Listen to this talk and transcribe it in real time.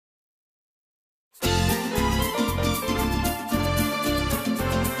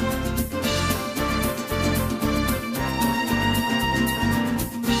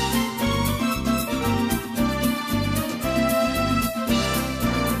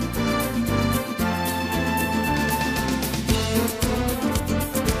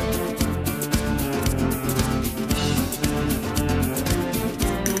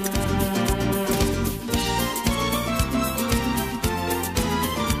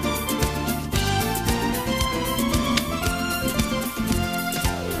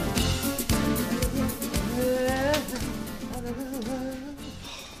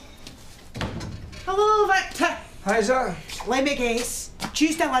is it? Let me guess.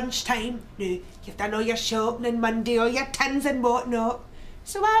 Tuesday lunchtime. Now, you've done all your shopping on Monday, all your tins and whatnot.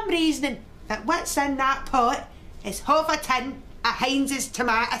 So I'm reasoning that what's in that pot is half a tin of Heinz's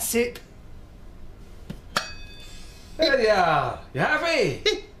tomato soup. There you are. You happy?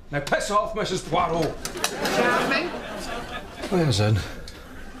 Now piss off, Mrs. Poirot. Charming. Where's in?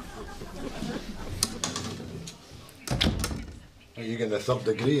 Are you getting the third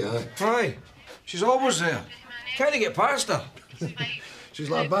degree, eh? Aye. She's always there. Can't get past her. She's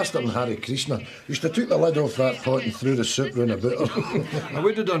like a bastard and Harry Krishna. Used to took the lid off that pot and threw the soup round about her. I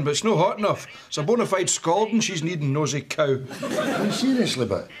would have done, but it's no hot enough. It's a bona fide scalding she's needing, nosy cow. I mean, seriously,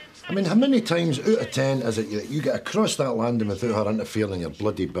 but I mean, how many times out of 10 is it that you get across that landing without her interfering in your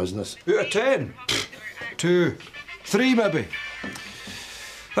bloody business? Out of 10? 2, 3 maybe.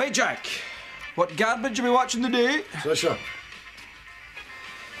 Right, Jack. What garbage you be watching today? Trisha.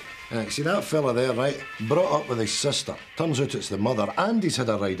 See that fella there, right? Brought up with his sister. Turns out it's the mother, and he's had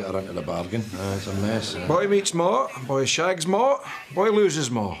a ride at her into the bargain. It's a mess. Boy meets ma, boy shags ma, boy loses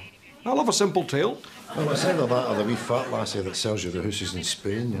ma. I love a simple tale. Well, it's either that or the wee fat lassie that sells you the houses in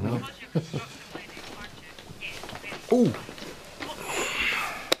Spain, you know. Oh.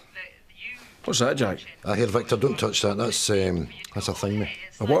 What's that, Jack? Here, Victor, don't touch that. That's a thing, mate.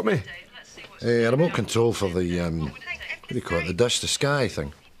 A what, me? A remote control for the, what do you call it, the dish to sky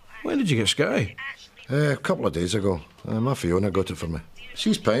thing. When did you get Sky? A couple of days ago. My Fiona got it for me.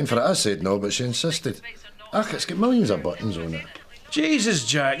 She's paying for it. I said no, but she insisted. Ach, it's got millions of buttons on it. Jesus,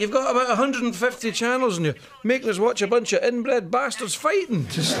 Jack, you've got about 150 channels and you're making us watch a bunch of inbred bastards fighting.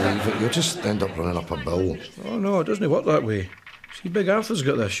 Just leave it. You'll just end up running up a bill. Oh, no, it doesn't work that way. See, Big Arthur's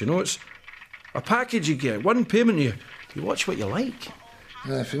got this, you know. It's a package you get, one payment, you watch what you like.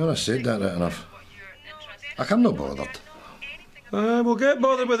 Fiona said that right enough. I'm not bothered. We'll get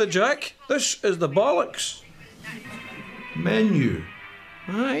bothered with it, Jack. This is the bollocks. Menu.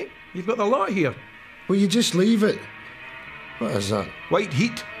 Right, you've got the lot here. Will you just leave it? What is that? White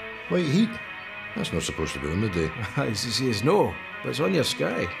heat. White heat? That's not supposed to be on the day. He says no, but it's on your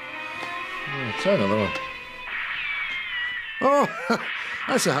Sky. Try another one. Oh,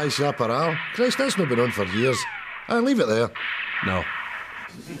 that's a High Chaparral. Christ, that's not been on for years. I'll leave it there. No.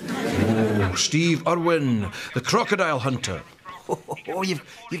 Oh, Steve Irwin, the crocodile hunter. Oh, you've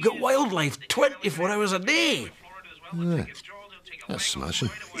got wildlife 24 hours a day. Yeah, that's smashing.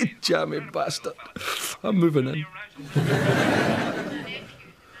 You jammy bastard. I'm moving in.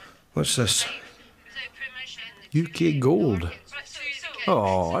 What's this? UK Gold.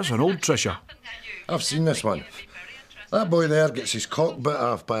 Oh, that's an old Trisha. I've seen this one. That boy there gets his cock bit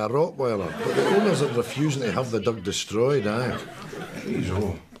off by a Rottweiler, but the owners are refusing to have the dog destroyed, aye. Jeez,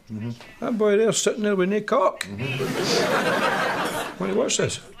 oh. That boy there's sitting there with no cock. Wait, what's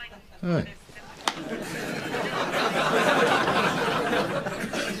this? Aye.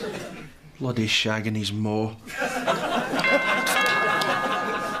 Bloody shagging his maw.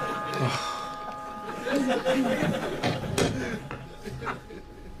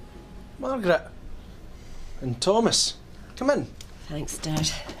 Margaret and Thomas, come in. Thanks, Dad.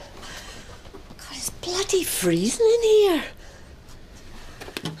 God, it's bloody freezing in here.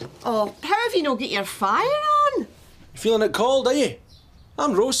 Oh, how have you not got your fire on? You feeling it cold, are you?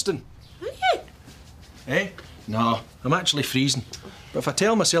 I'm roasting. Are you? Eh? No, I'm actually freezing. But if I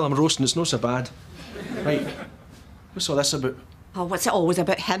tell myself I'm roasting, it's not so bad. Right, what's all this about? Oh, what's it always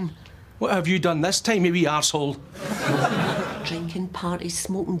about him? What have you done this time, you wee arsehole? Drinking parties,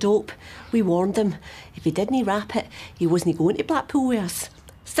 smoking dope. We warned him. If he didn't wrap it, he wasn't going to Blackpool with us.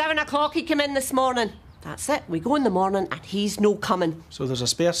 7 o'clock he came in this morning. That's it. We go in the morning and he's no coming. So there's a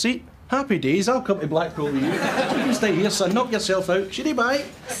spare seat? Happy days, I'll come to Blackpool with you. You can stay here, son. Knock yourself out. Shitty bye.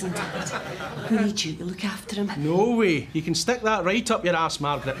 Listen, Dad, we need you to look after him. No way. You can stick that right up your ass,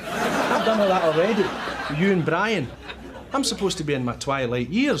 Margaret. I've done all that already. You and Brian. I'm supposed to be in my twilight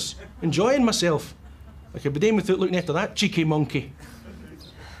years, enjoying myself. I could be doing without looking after that cheeky monkey.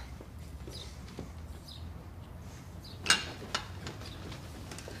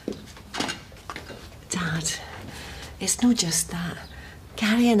 Dad, it's no just that.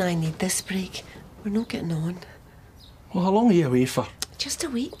 Gary and I need this break. We're not getting on. Well, how long are you away for? Just a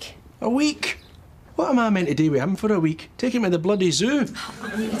week. A week? What am I meant to do with him for a week? Take him to the bloody zoo? I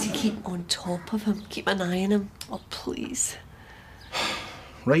want you to keep on top of him. Keep an eye on him. Oh, please.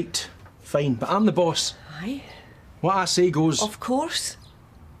 Right, fine, but I'm the boss. Aye. What I say goes. Of course.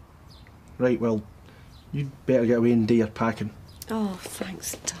 Right, well, you'd better get away and do your packing. Oh,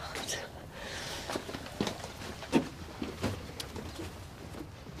 thanks, Dad.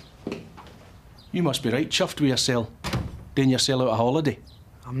 You must be right chuffed with yourself. Doing yourself out a holiday.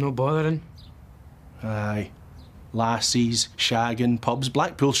 I'm not bothering. Aye. Lassies, shagging, pubs,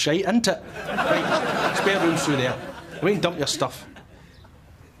 Blackpool shite, isn't it? Right, spare room through there. I mean, dump your stuff.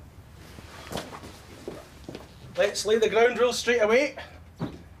 Let's lay the ground rules straight away.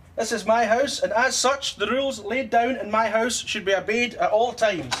 This is my house, and as such, the rules laid down in my house should be obeyed at all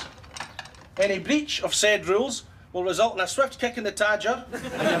times. Any breach of said rules will result in a swift kick in the tadger,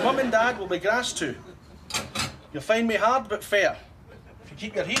 and your mum and dad will be grassed to. You'll find me hard but fair. If you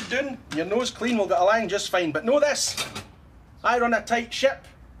keep your head down and your nose clean, we'll get along just fine. But know this, I run a tight ship,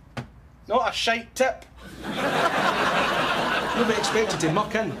 not a shite tip. You'll be expected to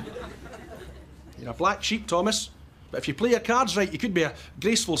muck in. You're a black sheep, Thomas, but if you play your cards right, you could be a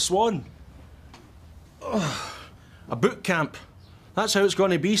graceful swan. Oh, a boot camp. That's how it's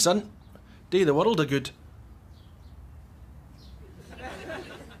going to be, son. Do the world a good.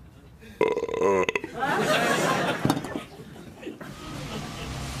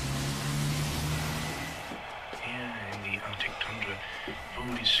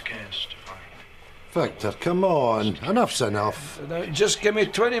 Victor, come on. Enough's enough. Now, just give me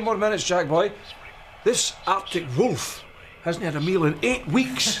 20 more minutes, Jack boy. This Arctic wolf hasn't had a meal in 8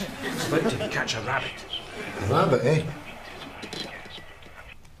 weeks. It's about to catch a rabbit. Rabbit, eh?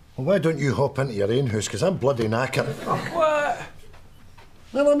 Well, why don't you hop into your own house, because I'm bloody knackered. What?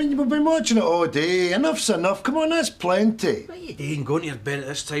 Well, I mean, we've been watching it all day. Enough's enough. Come on, that's plenty. What are you doing going to your bed at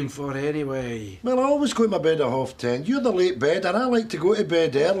this time for, anyway? Well, I always go to my bed at 10:30. You're the late bed, and I like to go to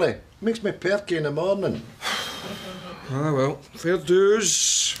bed early. Makes me perky in the morning. Ah, well, fair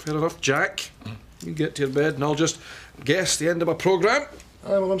dues. Fair enough, Jack. You get to your bed and I'll just guess the end of my programme.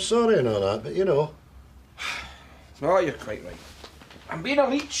 Ah, well, I'm sorry and all that, but you know. Oh, you're quite right. I'm being a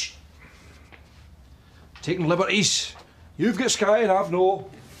leech. Taking liberties. You've got Sky and I've no.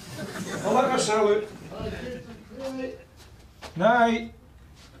 I'll let her salute. Night.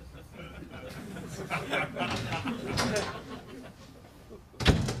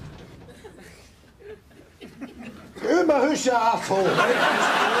 Who my house, you arsehole?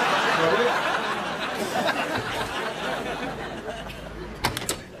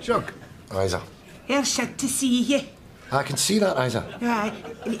 Shug. Isa. Here's Shug to see you. I can see that, Isa. Aye,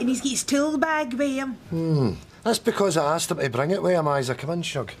 and he's got his tool bag with him. That's because I asked him to bring it with him, Isa. Come in,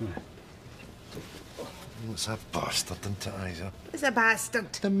 Shug. It's a bastard, isn't it, Isa? It's a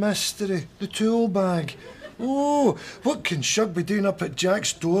bastard. The mystery, the tool bag. Oh, what can Shug be doing up at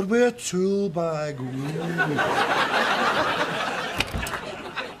Jack's door with a tool bag?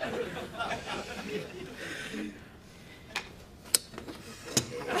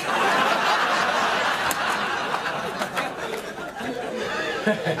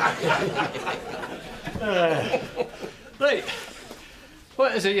 Right.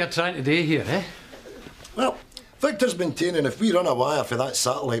 What is it you're trying to do here, eh? Well, Victor's maintaining if we run a wire for that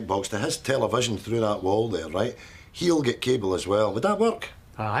satellite box to his television through that wall there, right, he'll get cable as well. Would that work?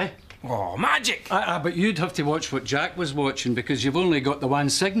 Aye. Oh, magic! But you'd have to watch what Jack was watching because you've only got the one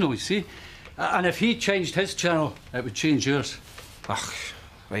signal, you see. And if he changed his channel, it would change yours. Ugh,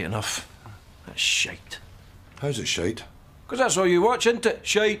 right enough. That's shite. How's it shite? Because that's all you watch, isn't it?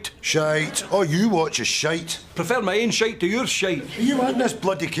 Shite. Shite. All you watch is shite. Prefer my own shite to your shite. Are you wanting this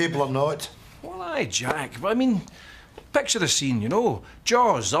bloody cable or not? Well, aye, Jack, but I mean, picture the scene, you know.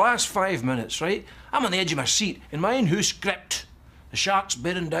 Jaws, the last 5 minutes, right? I'm on the edge of my seat in my own house gripped. The shark's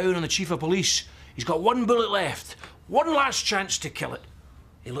bearing down on the chief of police. He's got one bullet left. One last chance to kill it.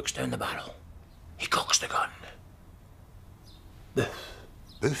 He looks down the barrel. He cocks the gun. Biff.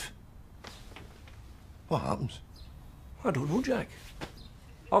 Biff? What happens? I don't know, Jack.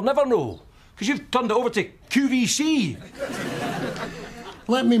 I'll never know, because you've turned it over to QVC.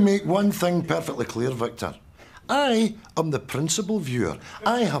 Let me make one thing perfectly clear, Victor. I am the principal viewer.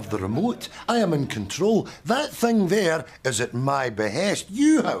 I have the remote. I am in control. That thing there is at my behest.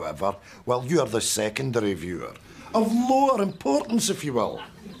 You, however, well, you're the secondary viewer. Of lower importance, if you will.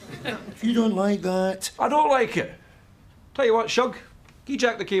 If you don't like that... I don't like it. Tell you what, Shug. Give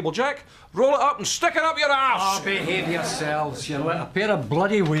Jack the cable, Jack. Roll it up and stick it up your arse. Oh, behave yourselves. You're like a pair of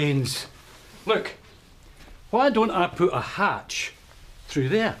bloody wains. Look, why don't I put a hatch through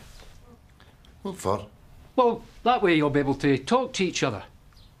there? What for? Well, that way you'll be able to talk to each other.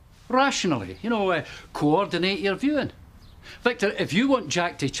 Rationally, you know, coordinate your viewing. Victor, if you want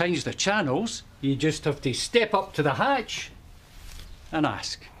Jack to change the channels, you just have to step up to the hatch and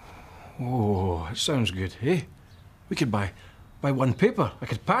ask. Oh, it sounds good, eh? We could buy one paper. I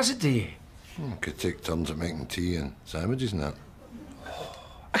could pass it to you. Could take turns at making tea and sandwiches and that.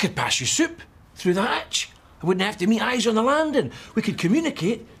 I could pass you soup through the hatch. I wouldn't have to meet eyes on the landing. We could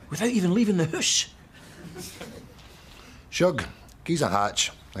communicate without even leaving the house. Shug, he's a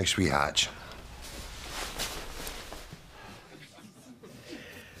hatch. Nice wee hatch.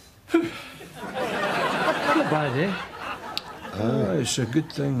 Not bad, eh? It's a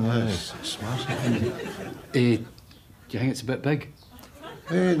good thing, Yes, smart. Do you think it's a bit big?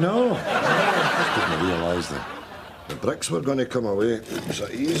 No. I didn't realise that the bricks were going to come away so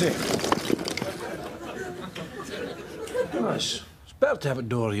easy. It's better to have a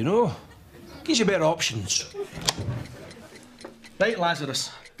door, you know. Gives you better options. Right,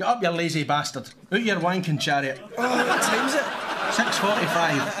 Lazarus. Get up, you lazy bastard. Out your wanking chariot. Oh, what time's it?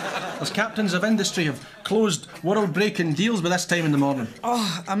 6:45. Us captains of industry have closed world-breaking deals by this time in the morning.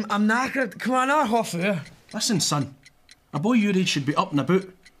 Oh, I'm knackered. Come on, our half hour. Listen, son. A boy your age should be up and about.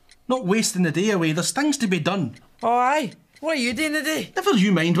 Not wasting the day away. There's things to be done. Oh, aye. What are you doing today? Never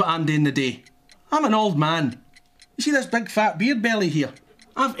you mind what I'm doing today. I'm an old man. You see this big fat beer belly here?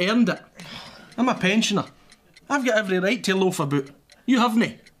 I've earned it. I'm a pensioner. I've got every right to loaf about. You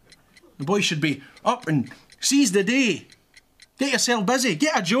haven't. The boy should be up and seize the day. Get yourself busy.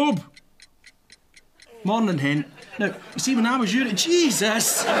 Get a job. Morning, hen. Now, you see, when I was your age,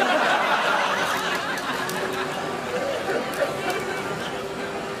 Jesus!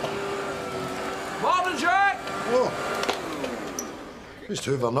 Morning, Jack! Oh. Just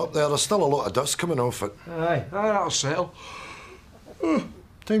hoovering up there. There's still a lot of dust coming off it. Aye, that'll settle. Time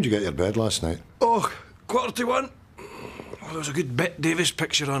did you get your bed last night? Oh, 1:45. Oh, there was a good Bette Davis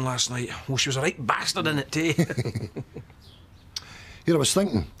picture on last night. Oh, she was a right bastard in it, too. Here, I was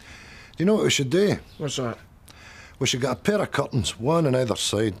thinking. Do you know what we should do? What's that? We should get a pair of curtains, one on either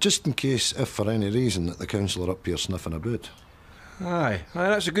side, just in case, if for any reason, that the council are up here sniffing about. Aye,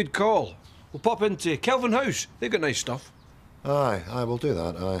 that's a good call. We'll pop into Kelvin House. They've got nice stuff. Aye, we'll do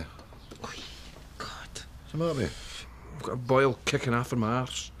that, aye. God. What's the matter with you? I've got a boil kicking off in my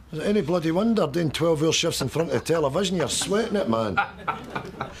arse. Is it any bloody wonder doing 12-hour shifts in front of the television? You're sweating it, man.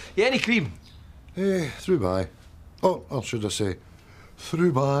 Yeah, any cream? Through by. Oh, or should I say,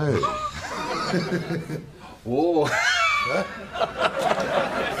 through by. Oh.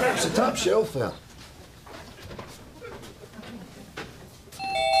 It's a top shelf there.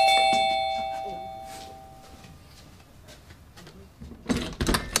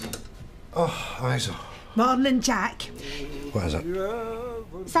 Oh, Isa. Morning, Jack. What is it?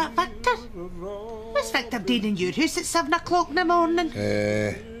 Is that Victor? What's Victor doing in your house at 7 o'clock in the morning?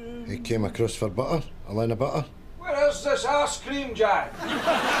 He came across for butter, a line of butter. Where is this ice cream, Jack?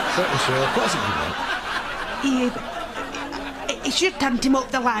 Second shelf. What's it you want? It's your turn to mop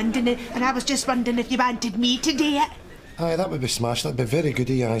the landing, and I was just wondering if you wanted me to do it. Aye, that would be smashed. That'd be very good,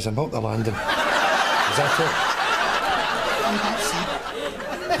 Isa. Mop the landing. Is that it? Oh, that's it.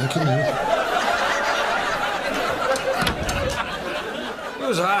 Thank you, mate.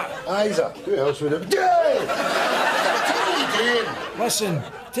 Who's that? Isa, who else would it be? What are you doing? Listen,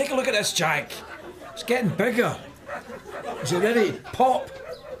 take a look at this, Jack. It's getting bigger. Is it ready? Pop.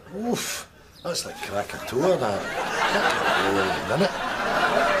 Oof, that's like Krakatoa, that. Isn't it?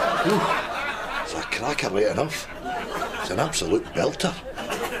 Oof, it's a cracker right enough. It's an absolute belter.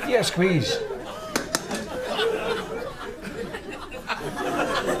 Yeah, squeeze.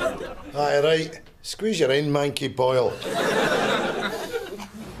 Aye, right. Squeeze your in, manky boil.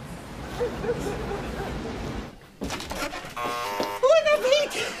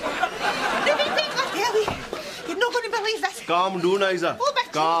 Calm down, Isa. Oh,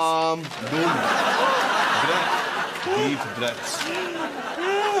 but Calm down. Breath. Deep breaths.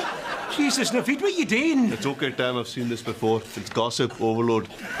 Jesus, Naveed, what are you doing? It's okay, Tam. I've seen this before. It's gossip overload.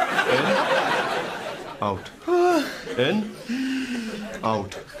 In. Out. In.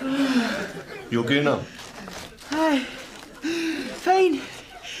 Out. You okay now? Aye. Fine.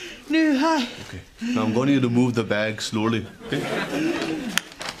 No, aye. Okay. Now I'm going to remove the bag slowly. Okay?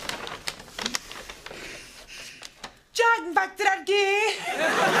 Jack and Victor are gay.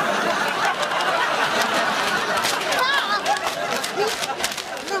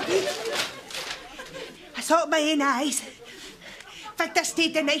 I saw it with my own eyes. Victor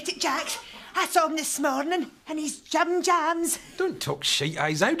stayed the night at Jack's. I saw him this morning and his jams. Don't talk shite,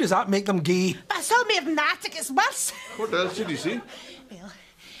 Eyes. How does that make them gay? But I saw more than that, it gets worse. What else did you see? Well,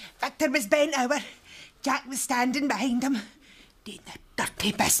 Victor was bent over. Jack was standing behind him, doing the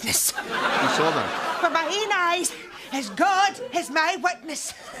dirty business. You saw that? With my own eyes, as God is my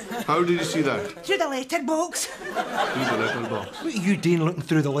witness. How did you see that? Through the letterbox. Through the letterbox. What are you doing looking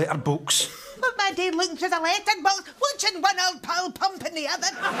through the letterbox? What am I doing looking through the letterbox, watching one old pal pumping the other?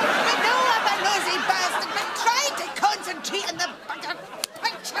 I know I'm a nosy bastard, but trying to concentrate on the bigger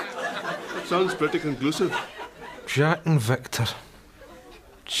picture. Sounds pretty conclusive. Jack and Victor.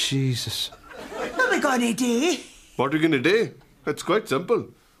 Jesus. What are we gonna do? What are you going to do? It's quite simple.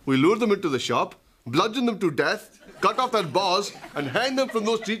 We lure them into the shop, bludgeon them to death, cut off their balls and hang them from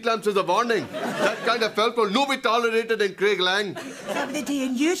those street lamps as a warning. That kind of fellow will not be tolerated in Craig Lang. Have the day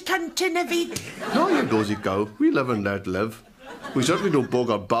in use, country, Naveed. No, you dozy cow. We live and let live. We certainly don't poke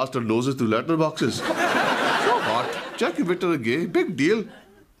our bastard noses through letterboxes. So what? Jack and Victor are gay. Big deal.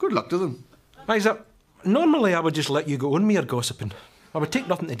 Good luck to them. Isaac, normally I would just let you go on with your gossiping. I would take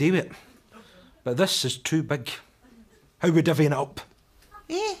nothing to do with it. But this is too big. How would I vein it up?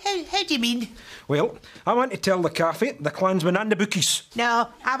 How do you mean? Well, I want to tell the cafe, the clansmen and the bookies. No,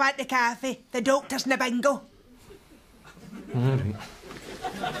 I want the cafe, the doctors and the bingo. All right.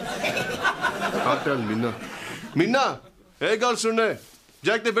 I'll tell Meena. Meena! Hey, girl, sunne.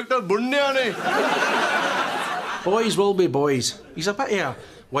 Jack the Victor, bunne aane. Boys will be boys. He's a bit of a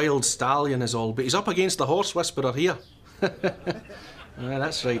wild stallion is all, but he's up against the horse whisperer here.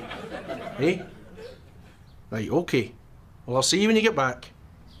 That's right. Hey? Right, OK. Well, I'll see you when you get back.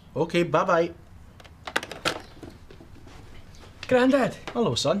 OK, bye-bye. Grandad.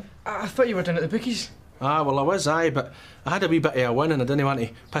 Hello, son. I thought you were down at the bookies. Ah, well, I was, aye, but I had a wee bit of a win and I didn't want to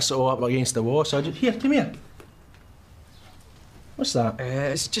piss it all up against the wall, so I just... Here, come here. What's that?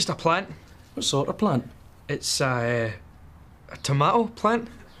 It's just a plant. What sort of plant? It's a tomato plant.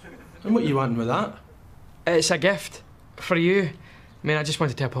 And what you want with that? It's a gift for you. I mean, I just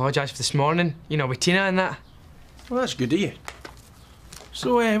wanted to apologise for this morning, you know, with Tina and that. Well, that's good of you.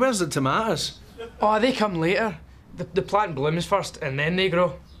 So, where's the tomatoes? Oh, they come later. The plant blooms first and then they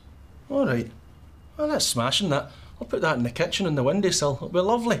grow. All right. Well, that's smashing, that. I'll put that in the kitchen on the windowsill. It'll be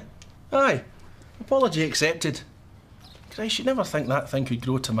lovely. Aye. Apology accepted. Christ, you'd never think that thing could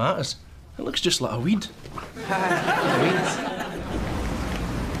grow tomatoes. It looks just like a weed. Weeds.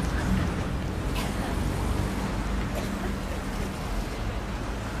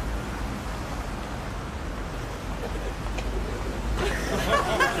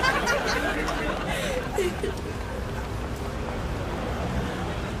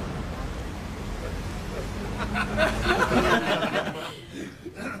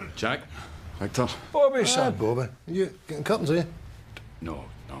 Jack, Victor. Bobby, son. Bobby. You getting curtains, are you? No.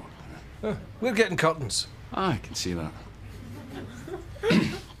 We're getting curtains. I can see that.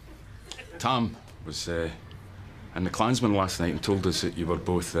 Tam was in the Klansman last night and told us that you were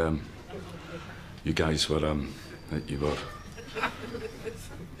both, you guys were, that you were...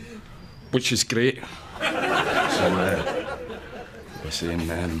 Which is great. So, we're saying,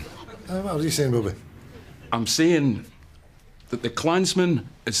 What are you saying, Bobby? I'm saying that the Klansman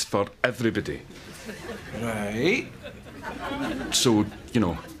is for everybody. Right. So, you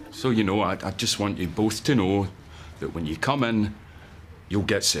know, I just want you both to know that when you come in, you'll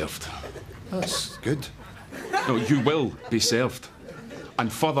get served. That's good. No, you will be served.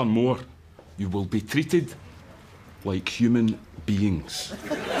 And furthermore, you will be treated like human beings.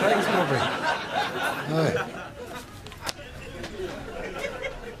 Thanks, Bobby. Aye.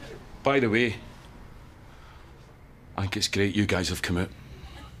 By the way, I think it's great you guys have come out.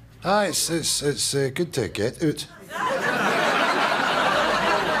 Aye, it's good to get out.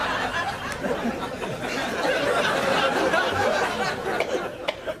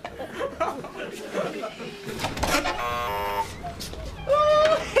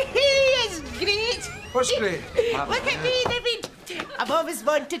 What's great? Look at me, David. I've always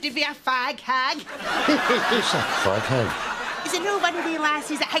wanted to be a fag hag. What's a fag hag? Is it no one of the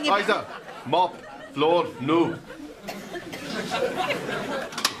lasses that hang about? Isa, mop, floor, no.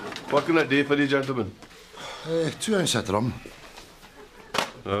 What can I do for you, gentlemen? 2 ounces of rum.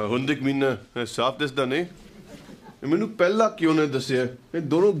 Hundik Meena, साफ दिसदा नहीं? मैनू पहला क्यों नहीं दसिया? ये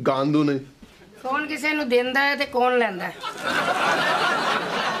दोनों गांदू ने. कौन किसे नु देंदा है ते कौन लेंदा है?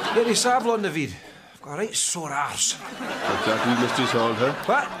 Get your Savlon, Naveed. I've got a right sore arse. Exactly, Mr. Saul, huh?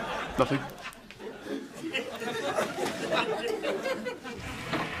 What? Nothing.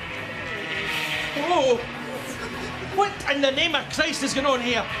 Oh! What in the name of Christ is going on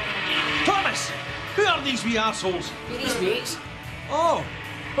here? Thomas! Who are these wee arseholes? These mates. Oh!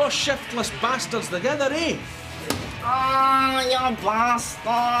 Those shiftless bastards together, eh? Oh, you bastard.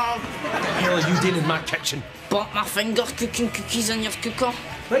 What the hell are you doing in my kitchen? Burnt my finger cooking cookies in your cooker.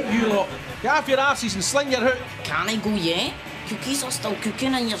 Right, you lot. Get off your arses and sling your hook. Can I go yet? Cookies are still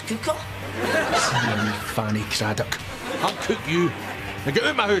cooking in your cooker. You fanny Craddock. I'll cook you. Now get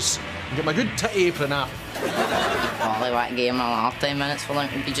out of my house and get my good titty apron off. Oh, they won't give him a 10 minutes for them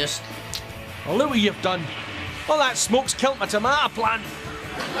to be just... Oh, look what you've done. All that smoke's killed my tomato plant.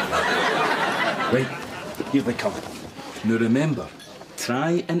 Right, here they come. Now remember,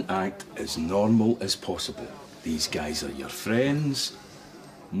 try and act as normal as possible. These guys are your friends.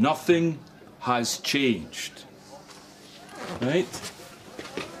 Nothing has changed. Right?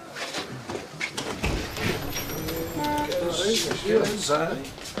 Hey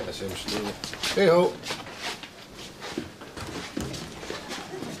ho.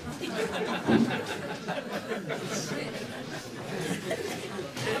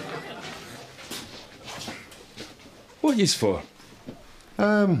 What yous for?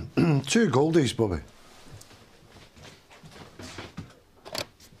 2 goldies, Bobby.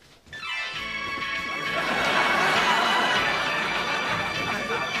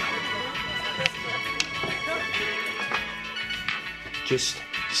 Just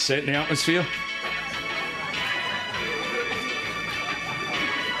setting the atmosphere.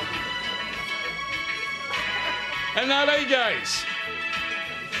 Isn't that right, guys?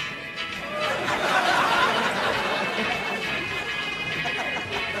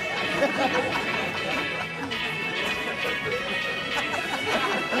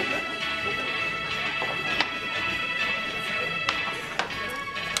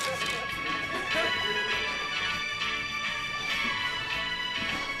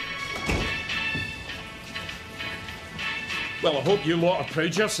 Well, I hope you lot are proud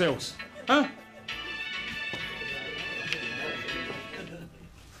of yourselves. Huh?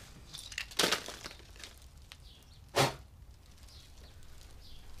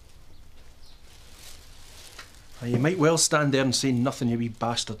 You might well stand there and say nothing, you wee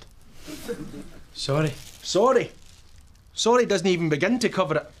bastard. Sorry. Sorry? Sorry doesn't even begin to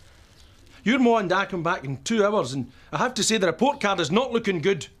cover it. Your ma and dad come back in 2 hours, and I have to say the report card is not looking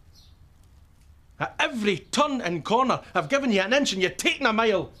good. At every turn and corner, I've given you an inch and you're taking a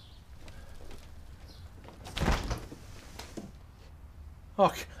mile.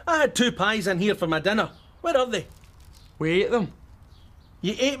 Och, I had 2 pies in here for my dinner. Where are they? We ate them.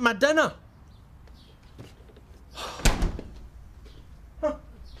 You ate my dinner? Huh.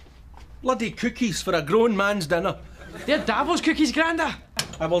 Bloody cookies for a grown man's dinner. They're Davo's cookies, Granda.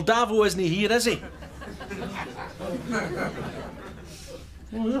 Well, Davo isn't here, is he?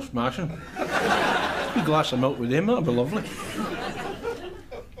 Oh, they're smashing. A wee glass of milk with them, that'd be lovely.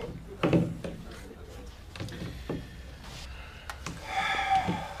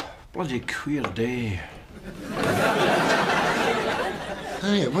 Bloody queer day.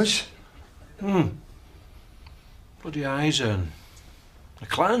 Aye, it was. Bloody Isa, a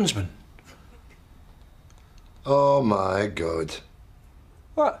Klansman. Oh my God.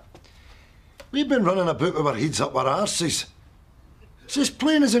 What? We've been running about with our heads up our arses. It's as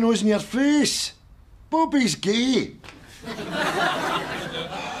plain as the nose in your face. Bobby's gay.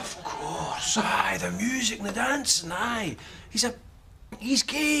 Of course, aye, the music and the dancing, aye. He's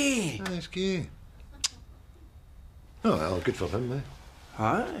gay. Aye, he's gay. Oh, well, good for him, eh?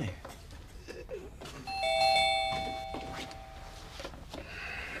 Aye.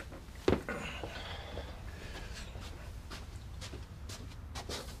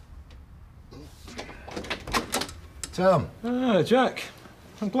 Tom. Ah, Jack.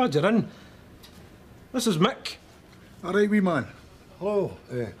 I'm glad you're in. This is Mick. All right, wee man. Hello,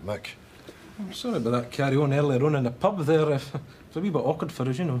 Mick. I'm sorry about that carry on earlier on in the pub there. It's a wee bit awkward for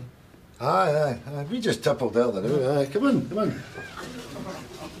us, you know. Aye. We just tippled out the now. Aye, come in.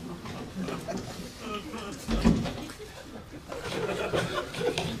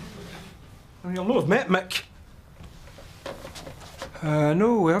 You'll know I've met Mick.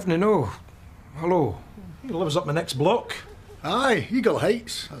 No, we haven't, no. Hello. He lives up my next block. Aye, Eagle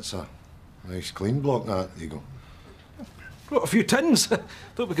Heights. That's a nice clean block, that, Eagle. Got a few tins.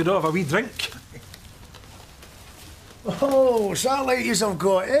 Thought we could all have a wee drink. Oh, is that like yous have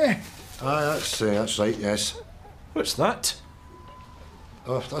got, eh? Aye, that's right, yes. What's that?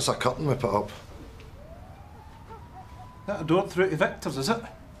 Oh, that's a curtain we put up. That a door through to Victor's, is it?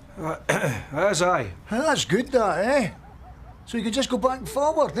 That's aye. That's good, that, eh? So you could just go back and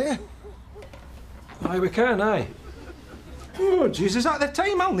forward, eh? Aye, we can, aye. Oh, Jesus, at the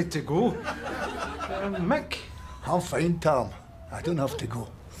time I'll need to go. Mick? I'm fine, Tom. I don't have to go.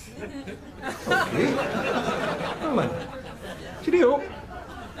 Okay. Well then. Cheerio.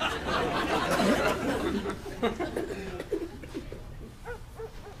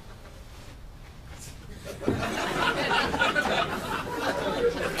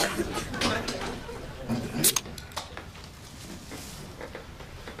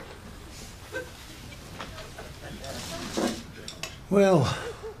 Well,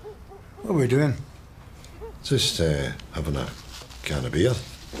 what are we doing? Just having a can of beer.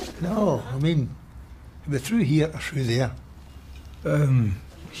 No, I mean, we're through here or through there.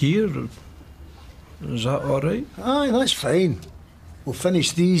 Here? Is that all right? Aye, that's fine. We'll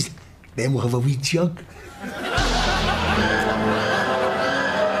finish these, then we'll have a wee jug.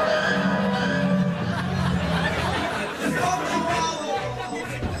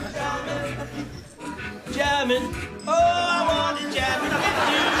 Jamming. Oh,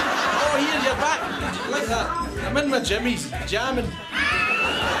 I'm in my jimmies, jamming.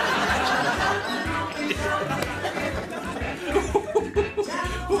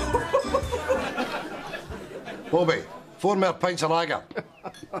 Bobby, 4 more pints of lager.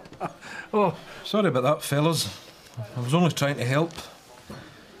 Oh, sorry about that, fellas. I was only trying to help.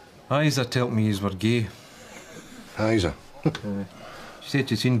 Isa told me yous were gay. Isa? She said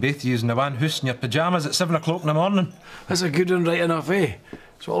she'd seen both yous in the Van Hoos in your pyjamas at 7 o'clock in the morning. That's a good one, right enough, eh?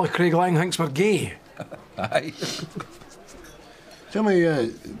 So all of Craig Lang thinks we're gay. Aye. Tell me,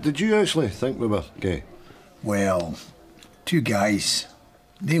 did you actually think we were gay? Well, 2 guys,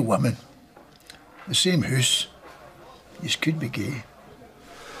 no women, the same house. Yous could be gay.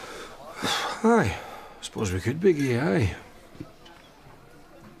 Aye, I suppose we could be gay, aye.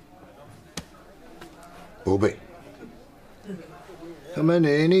 Bobby. Come in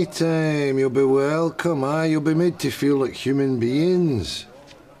any time. You'll be welcome, aye. You'll be made to feel like human beings.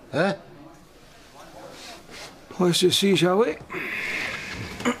 Huh? Let's just see, shall we?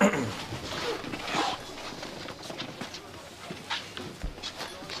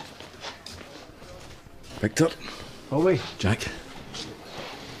 Victor. Bobby. Jack.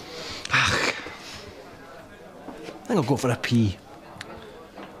 I think I'll go for a pee.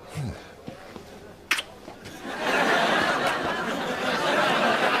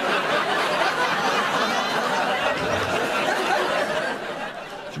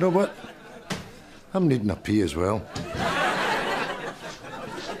 Do you know what? I'm needing a pee as well.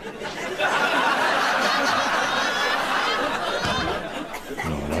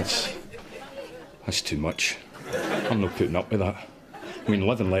 No, that's too much. I'm not putting up with that. I mean,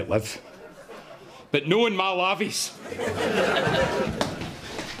 live and let live. But no in my lavies.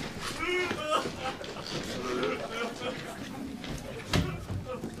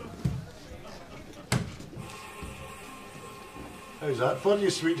 How's that for you,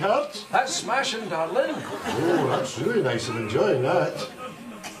 sweetheart? That's smashing, darling. Oh, that's really nice. I'm enjoying that.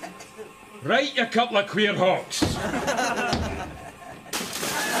 Right, you couple of queer hawks.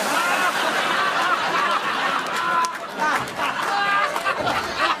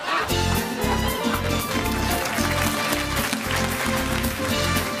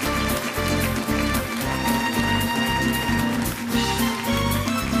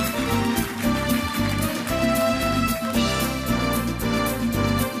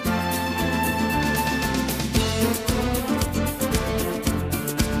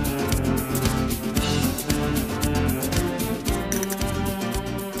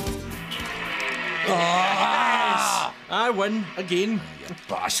 I win again. You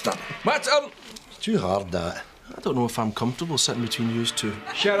bastard. What's up? It's too hard, that. I don't know if I'm comfortable sitting between you two.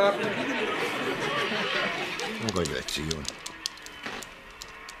 Shut up. I'll go get a tea on.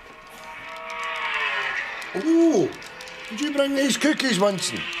 Oh, did you bring these cookies,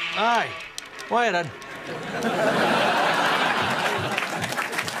 Winston? Aye. Wire in.